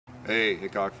Hey,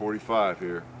 Hickok 45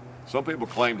 here. Some people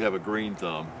claim to have a green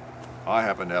thumb. I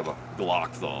happen to have a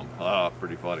Glock thumb.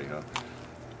 Pretty funny, huh?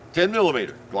 10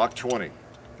 millimeter, Glock 20.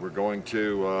 We're going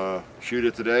to shoot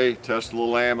it today, test a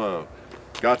little ammo.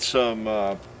 Got some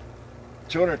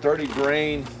 230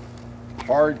 grain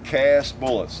hard cast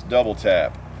bullets, double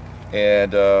tap.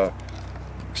 And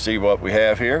see what we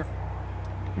have here.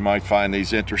 You might find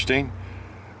these interesting.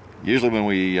 Usually when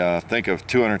we think of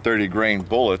 230 grain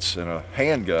bullets in a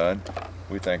handgun,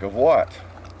 we think of what?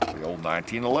 The old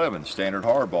 1911 standard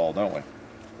hardball, don't we?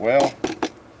 Well,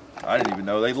 I didn't even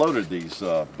know they loaded these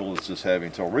bullets this heavy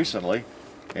until recently,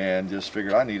 and just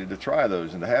figured I needed to try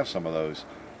those and to have some of those,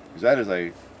 because that is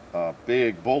a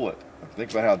big bullet.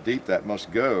 Think about how deep that must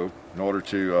go in order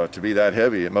to be that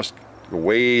heavy. It must go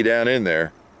way down in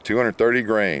there. 230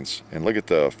 grains, and look at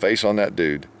the face on that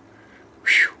dude.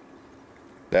 Whew.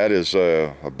 That is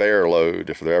a bear load,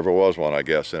 if there ever was one, I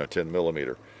guess, in a 10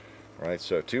 millimeter. All right,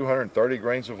 so 230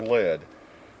 grains of lead,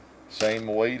 same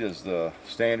weight as the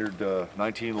standard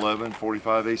 1911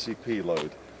 45 ACP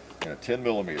load in a 10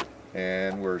 millimeter.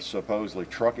 And we're supposedly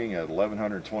trucking at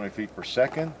 1120 feet per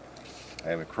second.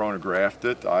 I haven't chronographed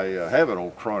it. I have an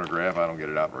old chronograph. I don't get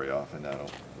it out very often. I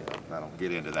don't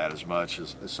get into that as much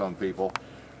as some people.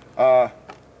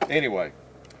 Anyway,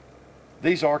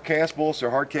 these are cast bullets.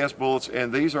 They're hard cast bullets,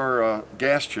 and these are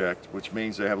gas checked, which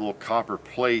means they have a little copper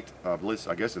plate,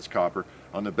 I guess it's copper,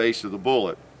 on the base of the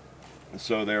bullet. And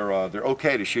so they're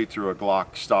okay to shoot through a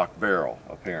Glock stock barrel,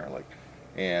 apparently.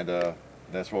 And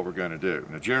that's what we're going to do.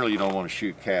 Now, generally, you don't want to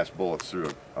shoot cast bullets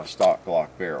through a stock Glock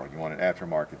barrel. You want an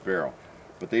aftermarket barrel.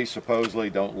 But these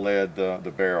supposedly don't lead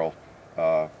the barrel,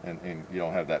 and you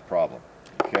don't have that problem.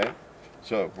 Okay?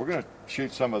 So we're going to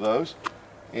shoot some of those,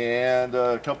 and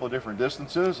a couple of different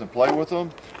distances, and play with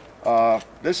them.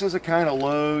 This is a kind of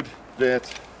load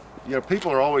that,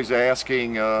 people are always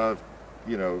asking,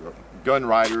 gun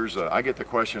writers. I get the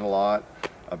question a lot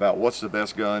about what's the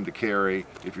best gun to carry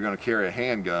if you're going to carry a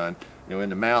handgun, in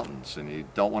the mountains, and you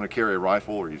don't want to carry a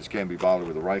rifle, or you just can't be bothered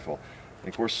with a rifle. And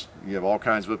of course, you have all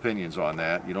kinds of opinions on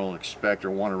that. You don't expect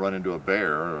or want to run into a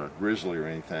bear or a grizzly or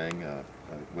anything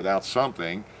without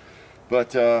something.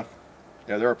 But there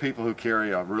are people who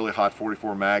carry a really hot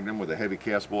 44 Magnum with a heavy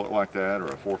cast bullet like that, or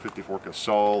a 454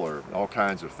 Casol, or all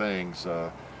kinds of things.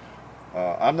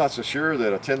 I'm not so sure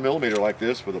that a 10 millimeter like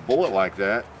this with a bullet like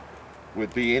that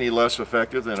would be any less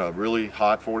effective than a really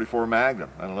hot 44 Magnum.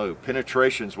 I don't know.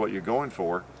 Penetration's what you're going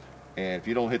for, and if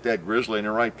you don't hit that grizzly in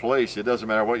the right place, it doesn't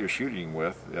matter what you're shooting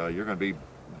with. You're going to be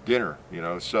dinner.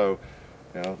 So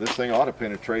this thing ought to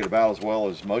penetrate about as well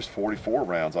as most 44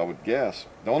 rounds, I would guess.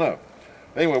 Don't know.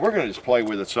 Anyway, we're going to just play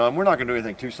with it some. We're not going to do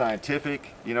anything too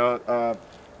scientific. We're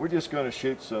just going to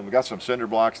shoot some. We got some cinder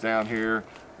blocks down here.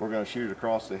 We're going to shoot it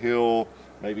across the hill,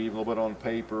 maybe even a little bit on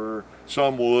paper,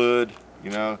 some wood,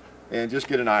 and just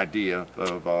get an idea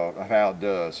of how it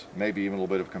does. Maybe even a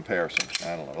little bit of comparison.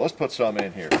 I don't know. Let's put some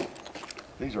in here.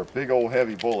 These are big old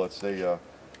heavy bullets. They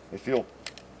feel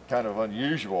kind of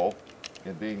unusual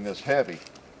in being this heavy.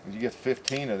 When you get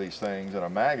 15 of these things in a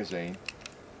magazine,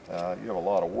 you have a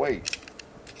lot of weight.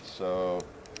 So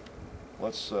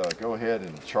let's go ahead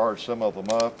and charge some of them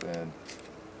up, and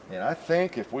I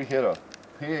think if we hit a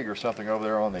pig or something over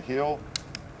there on the hill,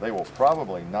 they will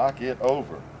probably knock it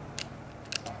over.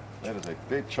 That is a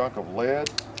big chunk of lead,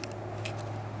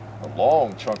 a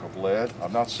long chunk of lead.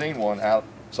 I've not seen one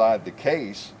outside the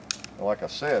case. Like I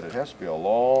said, it has to be a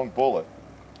long bullet,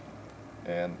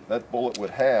 and that bullet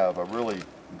would have a really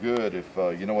good, if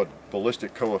you know what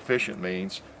ballistic coefficient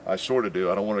means. I sort of do.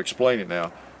 I don't want to explain it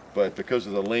now, but because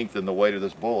of the length and the weight of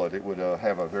this bullet, it would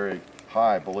have a very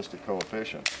high ballistic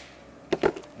coefficient.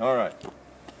 All right,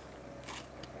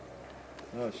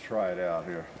 let's try it out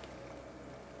here.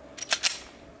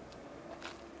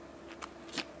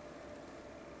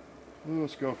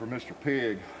 Let's go for Mr.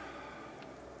 Pig.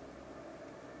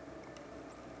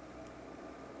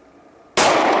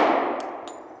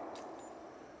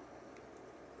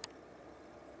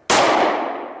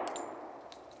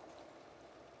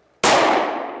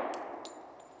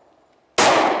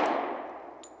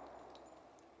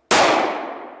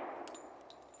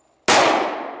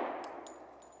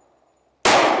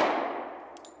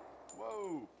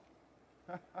 Whoa!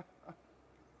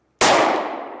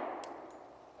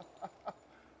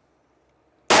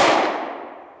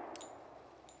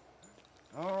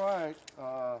 All right,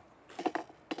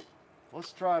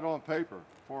 let's try it on paper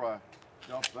before I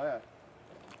dump that.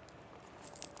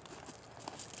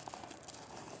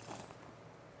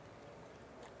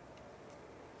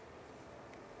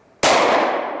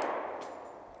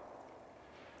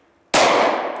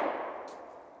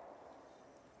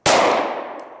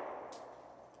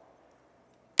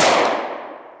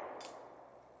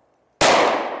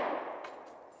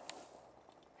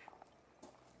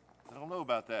 know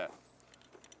about that.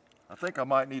 I think I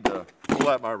might need to pull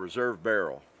out my reserve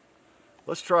barrel.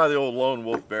 Let's try the old Lone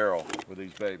Wolf barrel with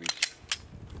these babies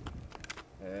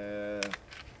and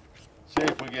see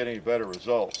if we get any better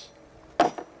results.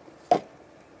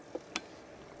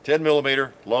 10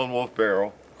 millimeter Lone Wolf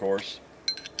barrel, of course.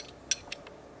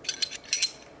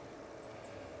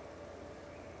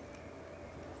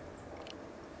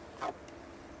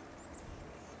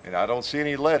 And I don't see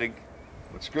any leading.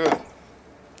 Looks good. All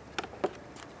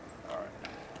right.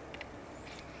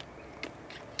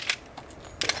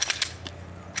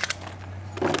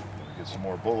 Get some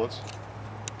more bullets.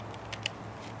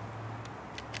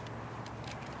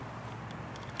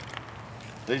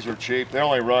 These are cheap. They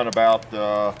only run about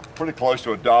pretty close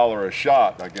to $1 a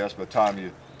shot, I guess, by the time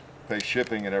you pay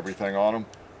shipping and everything on them.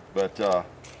 But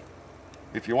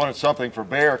if you wanted something for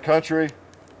bear country,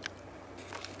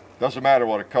 doesn't matter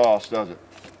what it costs, does it?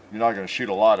 You're not going to shoot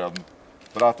a lot of them.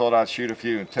 But I thought I'd shoot a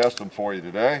few and test them for you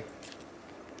today.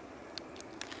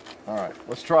 All right,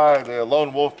 let's try the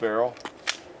Lone Wolf barrel.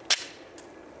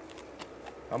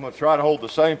 I'm going to try to hold the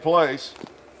same place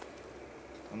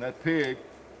on that pig.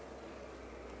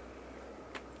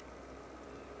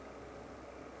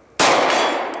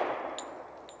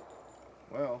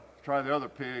 Well, try the other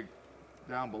pig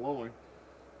down below him.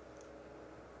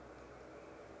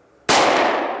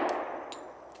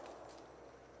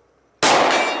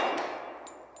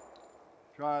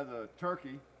 Try the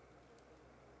turkey.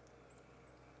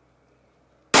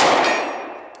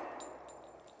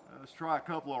 Let's try a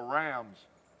couple of rams.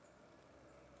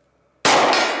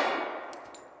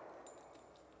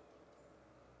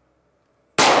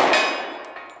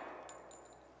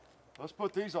 Let's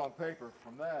put these on paper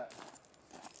from that.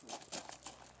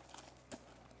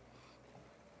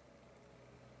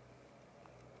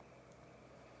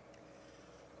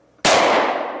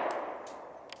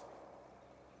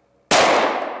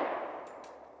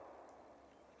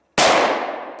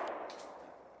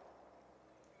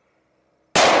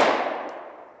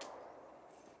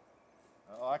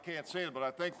 I can't see it, but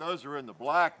I think those are in the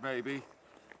black, maybe.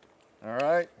 All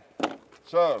right.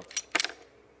 So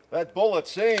that bullet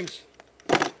seems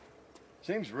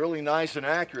really nice and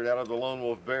accurate out of the Lone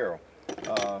Wolf barrel.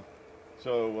 I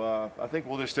think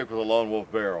we'll just stick with the Lone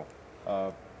Wolf barrel.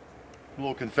 A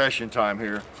little confession time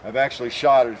here. I've actually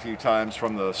shot it a few times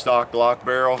from the stock Glock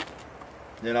barrel,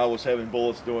 and I was having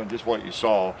bullets doing just what you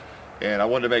saw. And I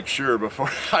wanted to make sure before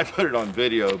I put it on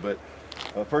video, but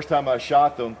the first time I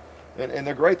shot them, and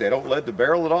they're great. They don't lead the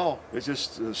barrel at all. It's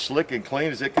just as slick and clean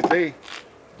as it could be.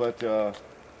 But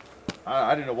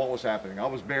I didn't know what was happening. I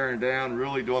was bearing down,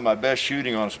 really doing my best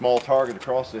shooting on a small target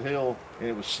across the hill, and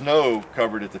it was snow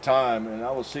covered at the time, and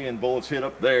I was seeing bullets hit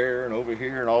up there and over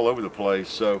here and all over the place.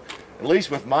 So at least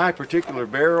with my particular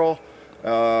barrel,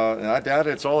 and I doubt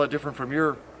it's all that different from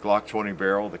your Glock 20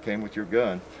 barrel that came with your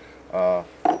gun.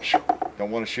 Don't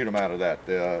want to shoot them out of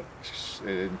that.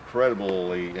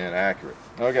 Incredibly inaccurate.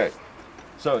 Okay,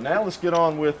 so now let's get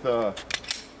on with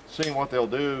seeing what they'll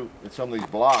do with some of these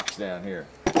blocks down here.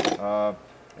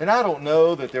 And I don't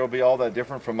know that they'll be all that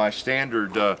different from my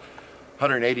standard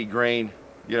 180 grain,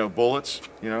 bullets.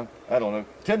 I don't know.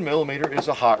 10 millimeter is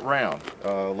a hot round.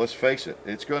 Let's face it.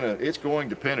 It's going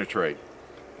to penetrate.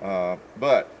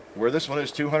 But where this one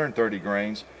is 230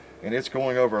 grains, and it's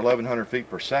going over 1,100 feet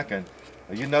per second.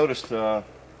 You noticed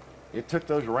it took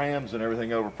those rams and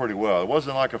everything over pretty well. It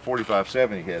wasn't like a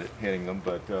 45-70 hitting them,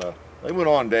 but they went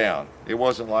on down. It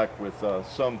wasn't like with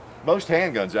most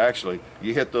handguns, actually,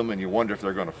 you hit them and you wonder if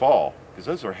they're going to fall, because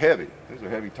those are heavy. Those are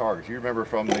heavy targets. You remember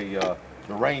from the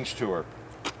range tour,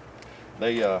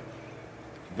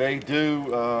 they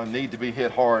do need to be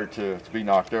hit hard to be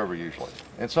knocked over usually.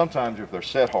 And sometimes if they're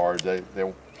set hard,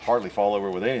 they'll hardly fall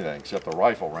over with anything except a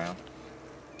rifle round.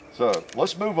 So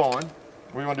let's move on.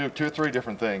 We're going to do 2 or 3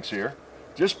 different things here.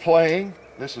 Just playing.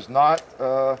 This is not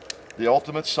the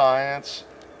ultimate science.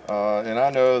 And I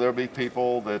know there'll be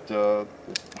people that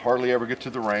hardly ever get to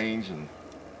the range and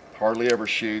hardly ever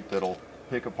shoot that'll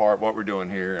pick apart what we're doing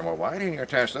here. And, well, why didn't you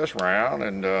test this round?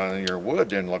 And your wood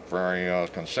didn't look very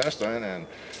consistent.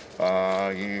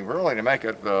 And you really, to make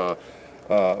it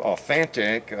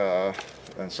authentic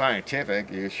and scientific,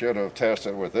 you should have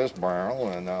tested with this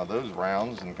barrel and those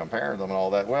rounds and compared them and all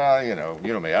that. Well, you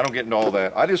know me, I don't get into all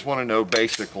that. I just want to know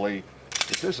basically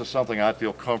if this is something I'd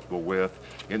feel comfortable with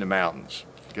in the mountains,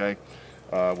 okay?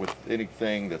 With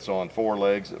anything that's on 4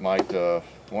 legs that might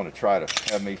want to try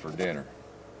to have me for dinner.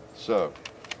 So,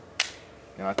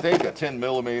 and I think a 10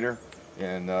 millimeter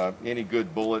and any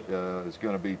good bullet is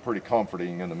going to be pretty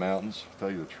comforting in the mountains, to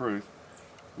tell you the truth.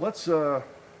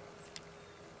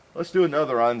 Let's do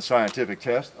another unscientific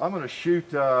test. I'm going to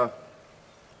shoot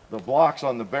the blocks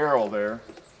on the barrel there.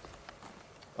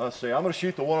 Let's see, I'm going to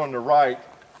shoot the one on the right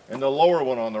and the lower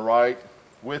one on the right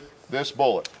with this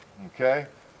bullet, okay?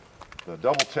 The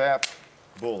double tap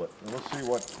bullet. And let's see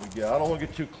what we get. I don't want to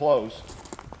get too close.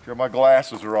 Make sure my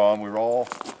glasses are on. We're all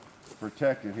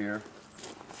protected here.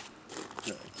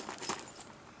 Okay.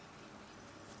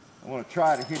 I want to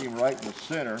try to hit him right in the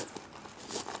center.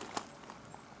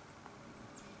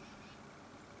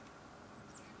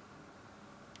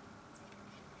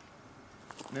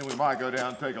 And then we might go down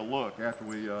and take a look after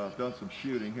we've done some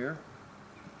shooting here.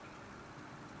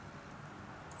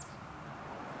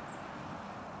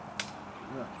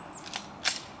 Yeah.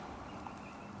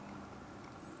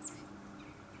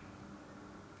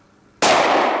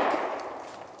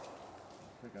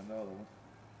 Take another one.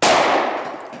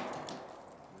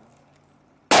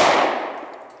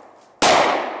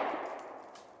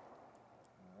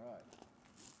 All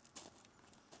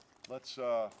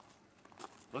right.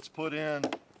 Let's put in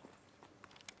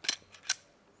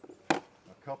a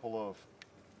couple of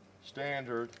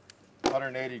standard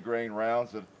 180 grain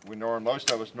rounds that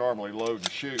most of us normally load and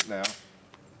shoot now,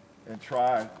 and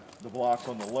try the blocks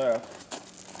on the left.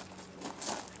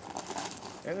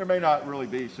 And there may not really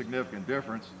be significant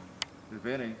difference, if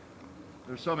any.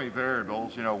 There's so many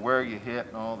variables, you know, where you hit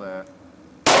and all that.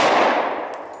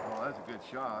 Oh, that's a good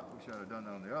shot. Wish I'd have done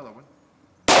that on the other one.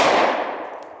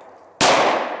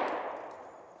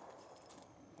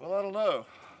 Well, I don't know.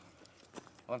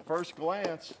 On first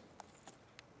glance,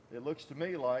 it looks to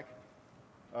me like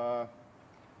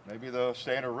maybe the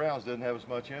standard rounds didn't have as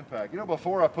much impact. You know,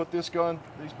 before I put these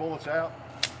bullets out,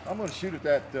 I'm going to shoot at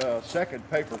that second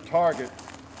paper target,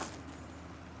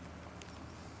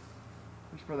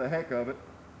 just for the heck of it.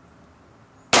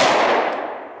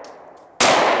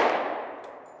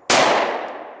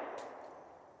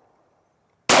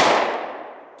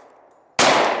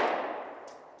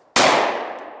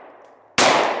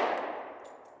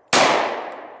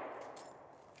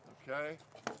 Okay.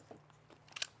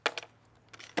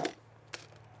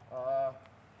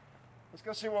 Let's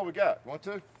go see what we got. Want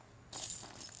to?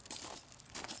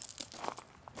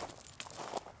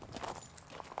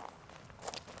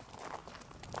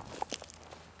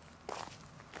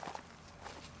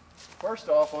 First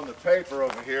off, on the paper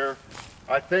over here,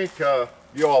 I think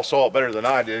you all saw it better than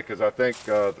I did, because I think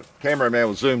the cameraman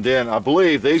was zoomed in. I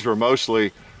believe these were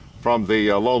mostly from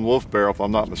the Lone Wolf barrel, if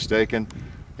I'm not mistaken.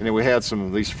 And then we had some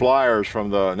of these flyers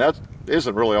from and that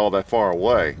isn't really all that far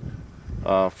away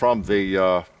from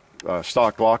the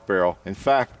stock Glock barrel. In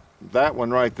fact, that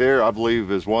one right there, I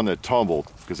believe, is one that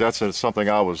tumbled, because that's something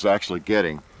I was actually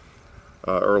getting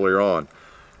earlier on.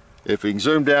 If we can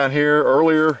zoom down here,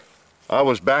 earlier I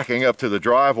was backing up to the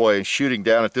driveway and shooting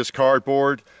down at this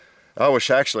cardboard. I was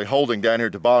actually holding down here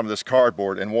at the bottom of this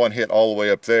cardboard, and one hit all the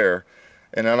way up there.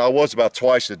 And then I was about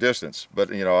twice the distance, but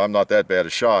you know, I'm not that bad a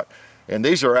shot. And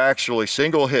these are actually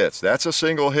single hits. That's a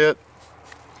single hit,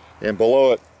 and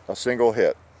below it, a single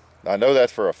hit. I know that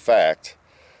for a fact.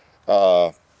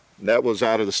 That was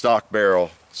out of the stock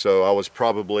barrel, so I was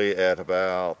probably at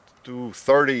about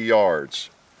 30 yards.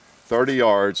 30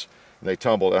 yards, and they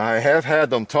tumbled. And I have had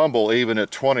them tumble even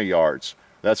at 20 yards.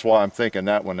 That's why I'm thinking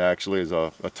that one actually is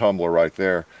a tumbler right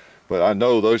there. But I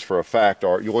know those for a fact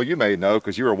are, well, you may know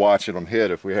because you were watching them hit.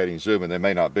 If we had him zooming, they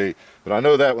may not be. But I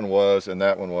know that one was, and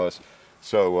that one was.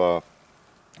 So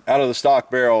out of the stock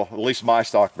barrel, at least my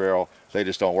stock barrel, they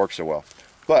just don't work so well.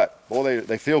 But, boy,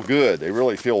 they feel good. They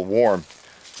really feel warm.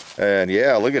 And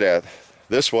yeah, look at that.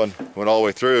 This one went all the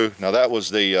way through. Now that was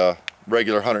the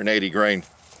regular 180 grain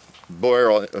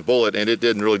bullet, and it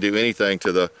didn't really do anything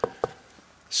to the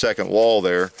second wall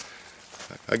there.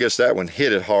 I guess that one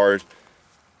hit it hard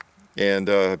and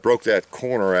broke that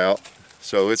corner out,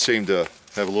 so it seemed to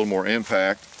have a little more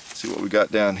impact. Let's see what we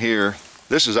got down here.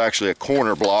 This is actually a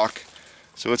corner block,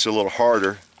 so it's a little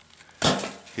harder.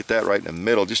 Hit that right in the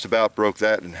middle, just about broke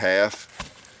that in half.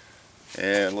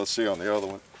 And let's see on the other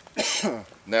one.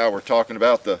 Now we're talking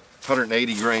about the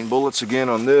 180 grain bullets again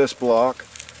on this block.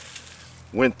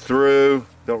 Went through,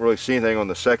 don't really see anything on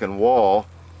the second wall.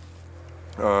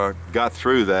 Got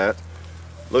through that.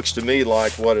 Looks to me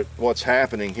like what's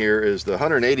happening here is the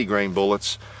 180 grain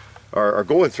bullets are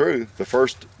going through the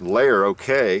first layer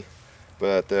okay,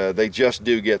 but they just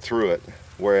do get through it,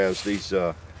 whereas these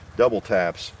double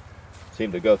taps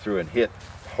seem to go through and hit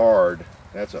hard.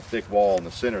 That's a thick wall in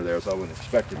the center there, so I wouldn't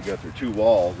expect it to go through two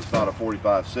walls. It's not a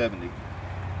 45-70,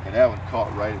 and that one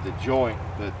caught right at the joint,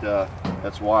 but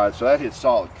that's wide. So that hit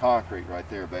solid concrete right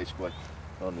there, basically,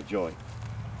 on the joint.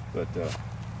 But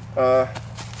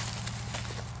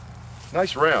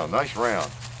nice round, nice round.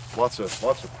 Lots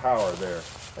of power there.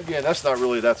 Again, that's not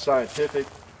really that scientific.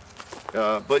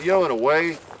 But you know, in a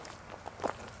way,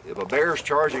 if a bear's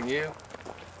charging you,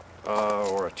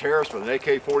 or a terrorist with an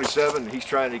AK-47, and he's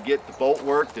trying to get the bolt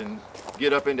worked and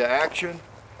get up into action,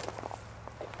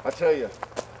 I tell you,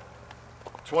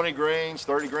 20 grains,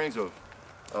 30 grains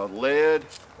of lead,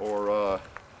 or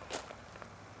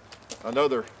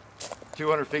another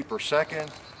 200 feet per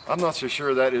second, I'm not so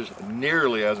sure that is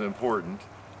nearly as important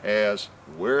as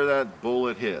where that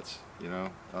bullet hits. You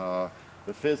know,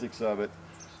 the physics of it.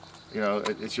 You know,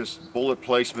 it's just bullet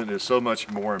placement is so much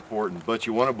more important. But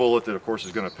you want a bullet that, of course,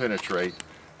 is going to penetrate.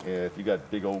 If you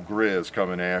got big old grizz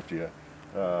coming after you,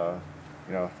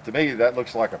 you know, to me that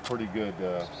looks like a pretty good.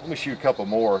 Let me shoot a couple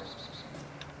more,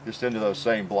 just into those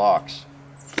same blocks.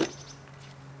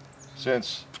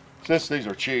 Since these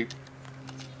are cheap,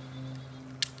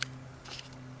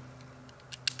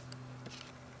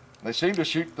 they seem to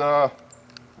shoot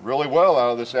really well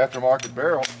out of this aftermarket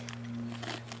barrel.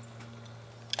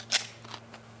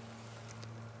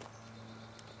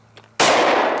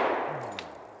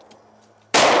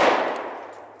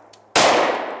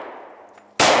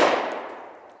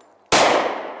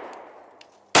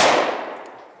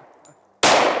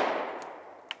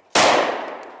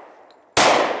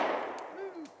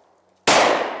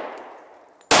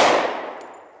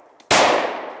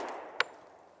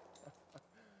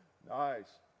 Nice.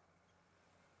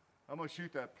 I'm going to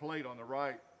shoot that plate on the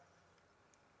right.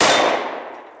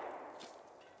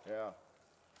 Yeah.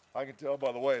 I can tell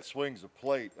by the way it swings the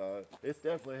plate. It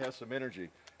definitely has some energy.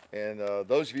 And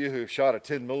those of you who've shot a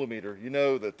 10mm, you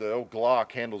know that the old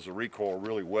Glock handles the recoil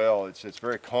really well. It's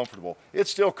very comfortable.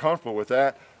 It's still comfortable with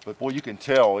that, but boy, you can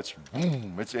tell it's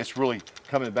boom. It's really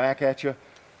coming back at you,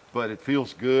 but it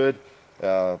feels good,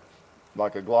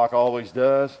 like a Glock always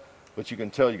does. But you can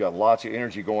tell you got lots of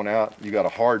energy going out. You got a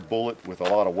hard bullet with a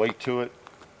lot of weight to it.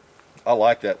 I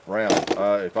like that round.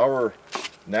 If I were,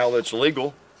 now that it's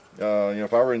legal, you know,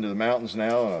 if I were into the mountains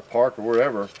now in a park or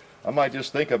wherever, I might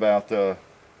just think about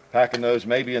packing those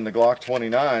maybe in the Glock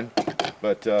 29.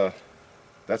 But that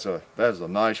is a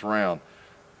nice round.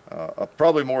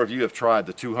 Probably more of you have tried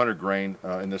the 200 grain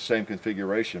in the same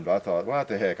configuration, but I thought, well, what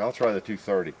the heck, I'll try the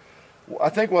 230. Well, I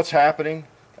think what's happening,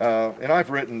 and I've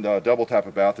written Double Tap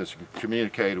about this,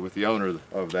 communicated with the owner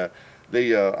of that.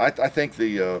 I think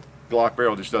the Glock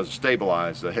barrel just doesn't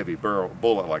stabilize a heavy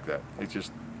bullet like that. It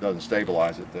just doesn't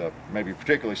stabilize it, maybe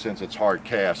particularly since it's hard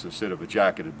cast instead of a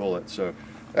jacketed bullet. So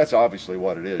that's obviously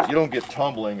what it is. You don't get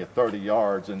tumbling at 30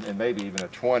 yards and maybe even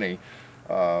at 20, you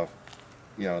know,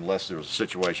 unless there's a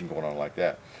situation going on like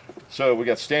that. So we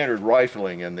got standard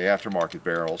rifling in the aftermarket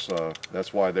barrels.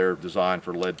 That's why they're designed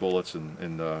for lead bullets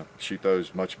and shoot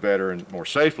those much better and more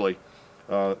safely.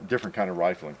 Different kind of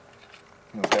rifling.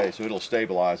 Okay, so it'll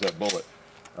stabilize that bullet.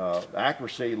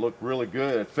 Accuracy looked really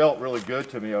good. It felt really good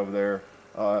to me over there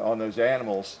on those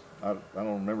animals. I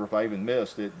don't remember if I even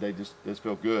missed it. They just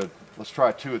feel good. Let's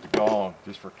try two at the gong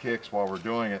just for kicks while we're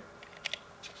doing it.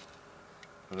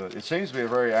 It seems to be a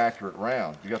very accurate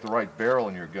round. You got the right barrel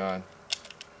in your gun.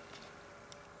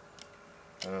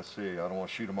 Let's see, I don't want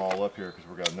to shoot them all up here because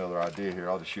we've got another idea here.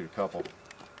 I'll just shoot a couple.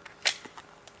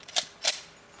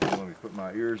 Let me put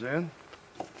my ears in.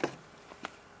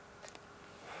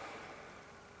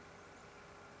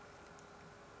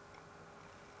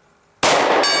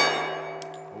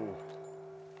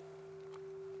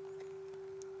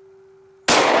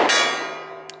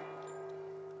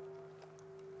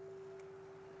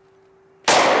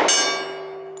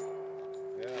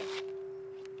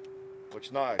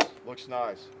 Looks nice, looks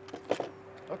nice.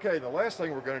 Okay, the last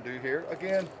thing we're going to do here,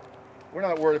 again, we're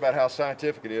not worried about how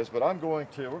scientific it is, but we're going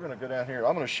to go down here.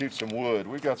 I'm going to shoot some wood.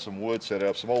 We've got some wood set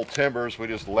up, some old timbers we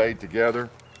just laid together.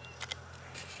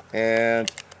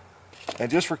 And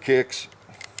just for kicks,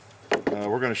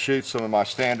 we're going to shoot some of my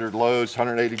standard loads,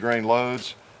 180 grain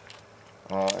loads.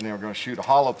 And then we're going to shoot a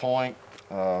hollow point,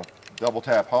 double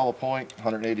tap hollow point,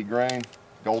 180 grain,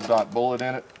 gold dot bullet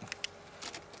in it.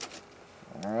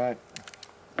 All right.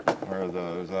 Where are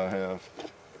those I have?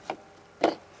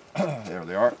 There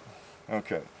they are.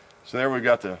 Okay, so there we've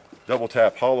got the double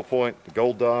tap hollow point, the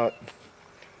gold dot.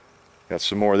 Got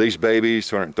some more of these babies,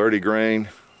 230 grain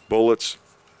bullets,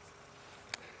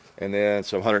 and then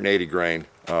some 180 grain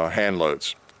hand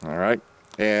loads. All right,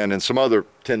 and in some other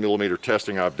 10mm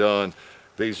testing I've done,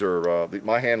 these are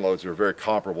my hand loads are very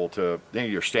comparable to any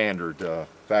of your standard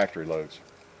factory loads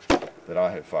that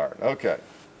I have fired. Okay.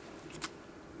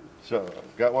 So,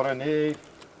 got what I need.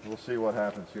 We'll see what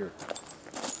happens here.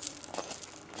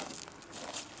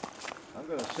 I'm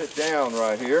going to sit down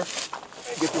right here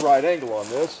and get the right angle on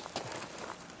this.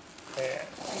 And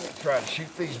I'm going to try to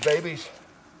shoot these babies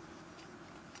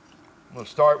I'm going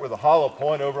to start with a hollow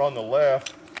point over on the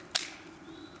left.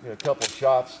 Get a couple of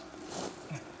shots.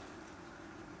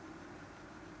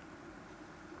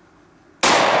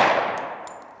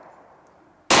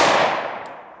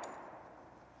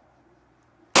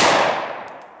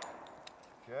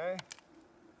 Okay.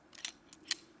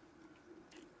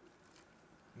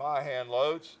 My hand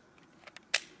loads.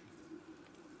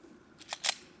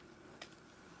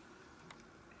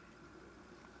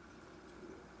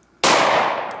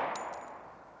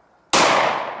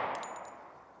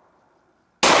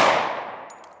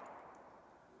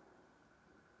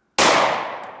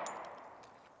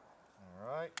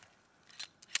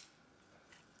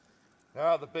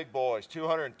 Now the big boys,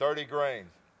 230 grain.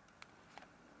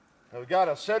 Now we've got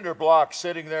a cinder block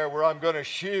sitting there where I'm going to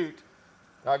shoot.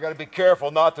 Now I've got to be careful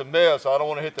not to miss. I don't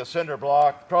want to hit the cinder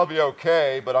block. Probably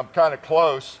okay, but I'm kind of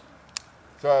close.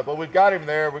 So, but we've got him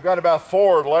there. We've got about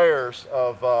 4 layers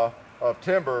of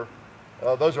timber.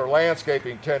 Those are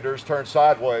landscaping tenders turned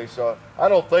sideways. So I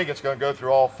don't think it's going to go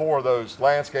through all 4 of those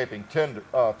landscaping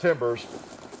timbers,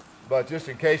 but just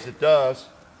in case it does.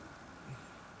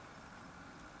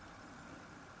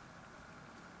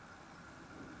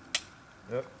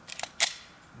 Yep,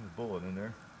 there's a bullet in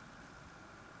there.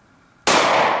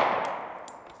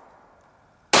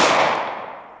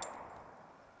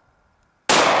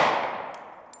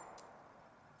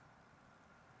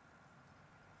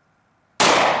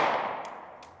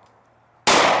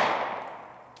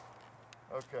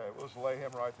 Okay, we'll just lay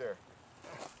him right there.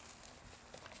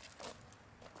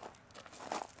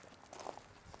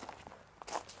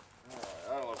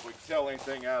 I don't know if we can tell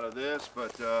anything out of this,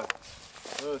 but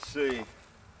let's see.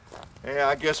 Yeah,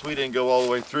 I guess we didn't go all the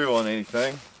way through on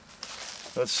anything.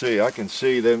 Let's see. I can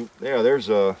see them. Yeah, there's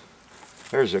a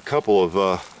couple of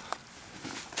the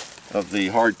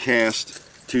hard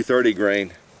cast 230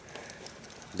 grain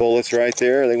bullets right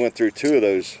there. They went through 2 of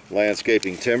those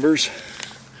landscaping timbers.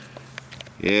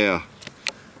 Yeah,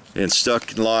 and stuck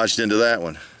and lodged into that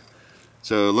one.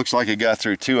 So it looks like it got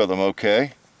through 2 of them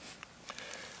okay.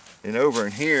 And over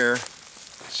in here,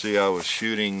 see, I was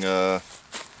shooting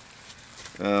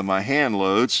my hand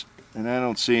loads, and I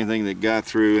don't see anything that got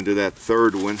through into that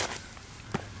 3rd one.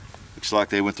 Looks like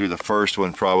they went through the 1st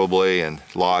one probably and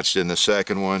lodged in the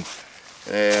 2nd one.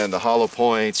 And the hollow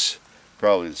points,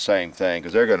 probably the same thing,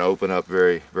 because they're going to open up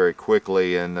very, very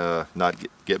quickly and not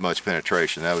get much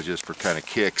penetration. That was just for kind of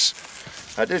kicks.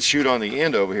 I did shoot on the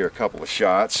end over here a couple of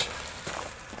shots.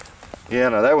 Yeah,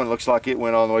 now that one looks like it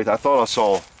went all the way. I thought I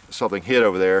saw something hit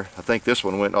over there. I think this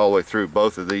one went all the way through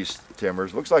both of these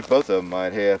timbers. Looks like both of them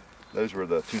might have. Those were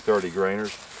the 230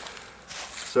 grainers.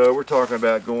 So we're talking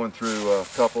about going through a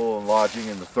couple and lodging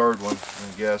in the 3rd one,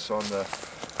 I guess, on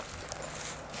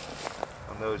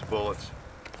those bullets.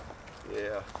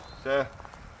 Yeah, so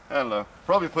I don't know.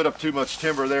 Probably put up too much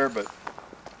timber there, but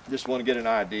just want to get an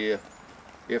idea.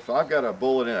 If I've got a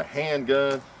bullet in a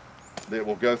handgun that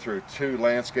will go through 2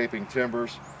 landscaping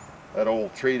timbers, that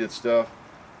old treated stuff,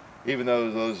 even though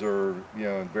those are, you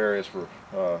know, in various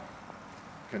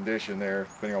condition there,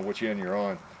 depending on which end you're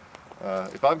on.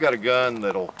 If I've got a gun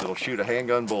that'll shoot a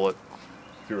handgun bullet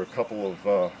through a couple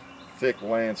of thick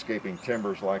landscaping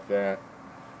timbers like that,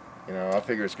 you know, I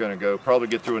figure it's going to probably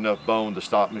get through enough bone to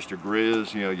stop Mr.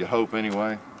 Grizz, you know, you hope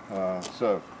anyway.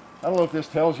 So I don't know if this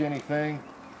tells you anything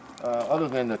other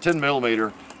than the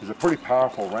 10mm is a pretty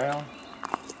powerful round.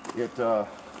 It, you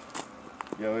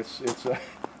know, it's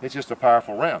just a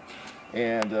powerful round,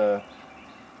 and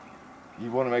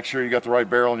you want to make sure you got the right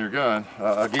barrel in your gun.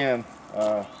 Again,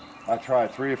 I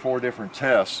tried 3 or 4 different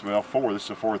tests. Well, 4. This is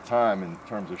the 4th time in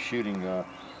terms of shooting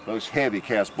those heavy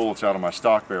cast bullets out of my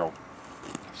stock barrel.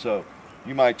 So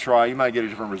you might get a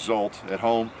different result at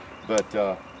home,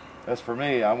 but as for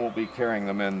me, I won't be carrying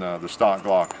them in the stock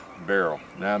Glock barrel.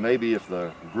 Now maybe if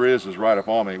the Grizz is right up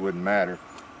on me, it wouldn't matter,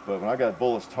 but when I got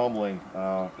bullets tumbling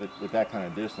at that kind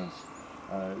of distance,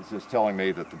 it's just telling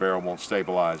me that the barrel won't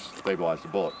stabilize the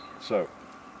bullet. So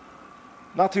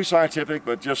not too scientific,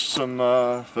 but just some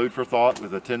food for thought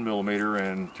with a 10mm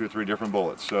and 2 or 3 different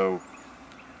bullets. So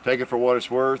take it for what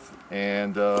it's worth,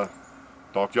 and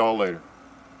talk to y'all later.